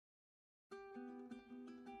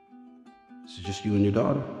This is just you and your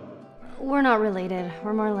daughter? We're not related.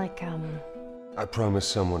 We're more like, I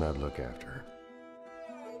promised someone I'd look after her.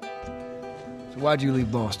 So why'd you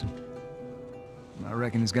leave Boston? I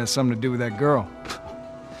reckon it's got something to do with that girl.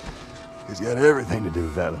 It's got everything to do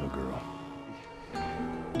with that little girl.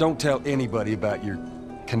 Don't tell anybody about your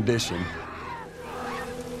condition.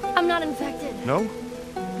 I'm not infected. No?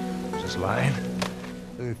 Just lying?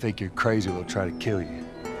 They think you're crazy, they'll try to kill you.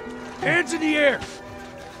 Hands in the air!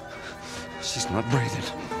 She's not breathing.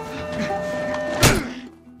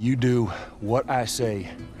 You do what I say,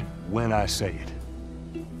 when I say it.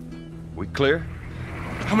 We clear?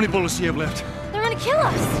 How many bullets do you have left? They're gonna kill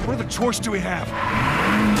us! What other choice do we have?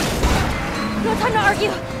 No time to argue!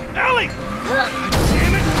 Ellie!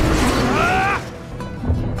 Damn it! Ah!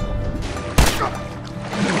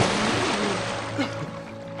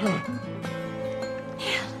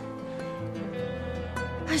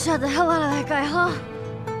 I shot the hell out of that guy, huh?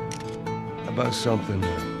 How about something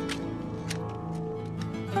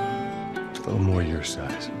a little more your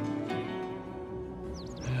size?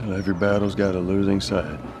 Well, every battle's got a losing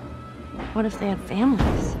side. What if they had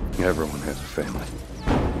families? Everyone has a family.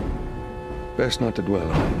 Best not to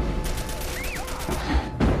dwell on it.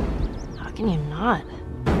 How can you not?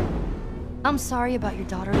 I'm sorry about your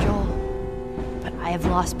daughter, Joel, but I have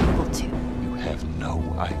lost people too. You have no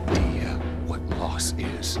idea what loss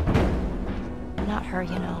is. Not her,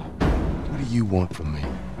 you know. What do you want from me?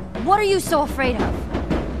 What are you so afraid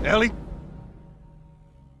of? Ellie?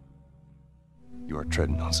 You are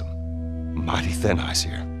treading on some mighty thin ice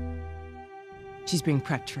here. She's being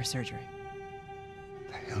prepped for surgery.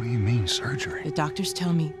 The hell do you mean, surgery? The doctors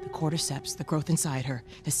tell me the cordyceps, the growth inside her,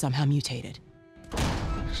 has somehow mutated.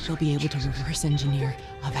 She'll be able to reverse engineer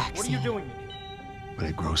a vaccine. What are you doing? But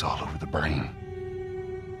it grows all over the brain.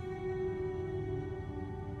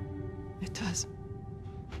 It does.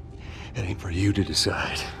 It ain't for you to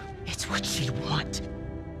decide. It's what she'd want.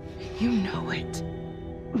 You know it.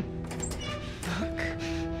 Look.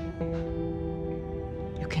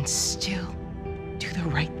 You can still do the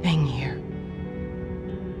right thing here.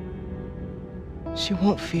 She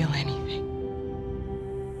won't feel anything.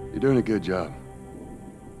 You're doing a good job.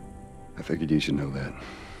 I figured you should know that.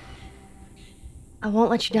 I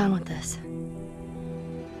won't let you down with this.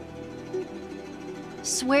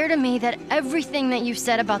 Swear to me that everything that you've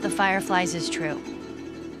said about the Fireflies is true.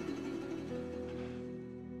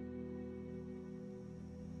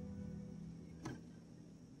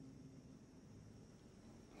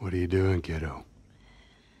 What are you doing, kiddo?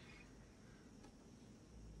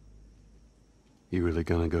 You really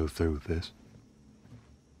gonna go through with this?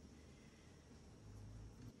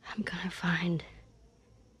 I'm gonna find...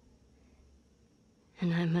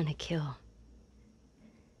 and I'm gonna kill...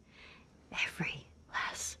 every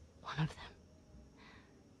last one of them.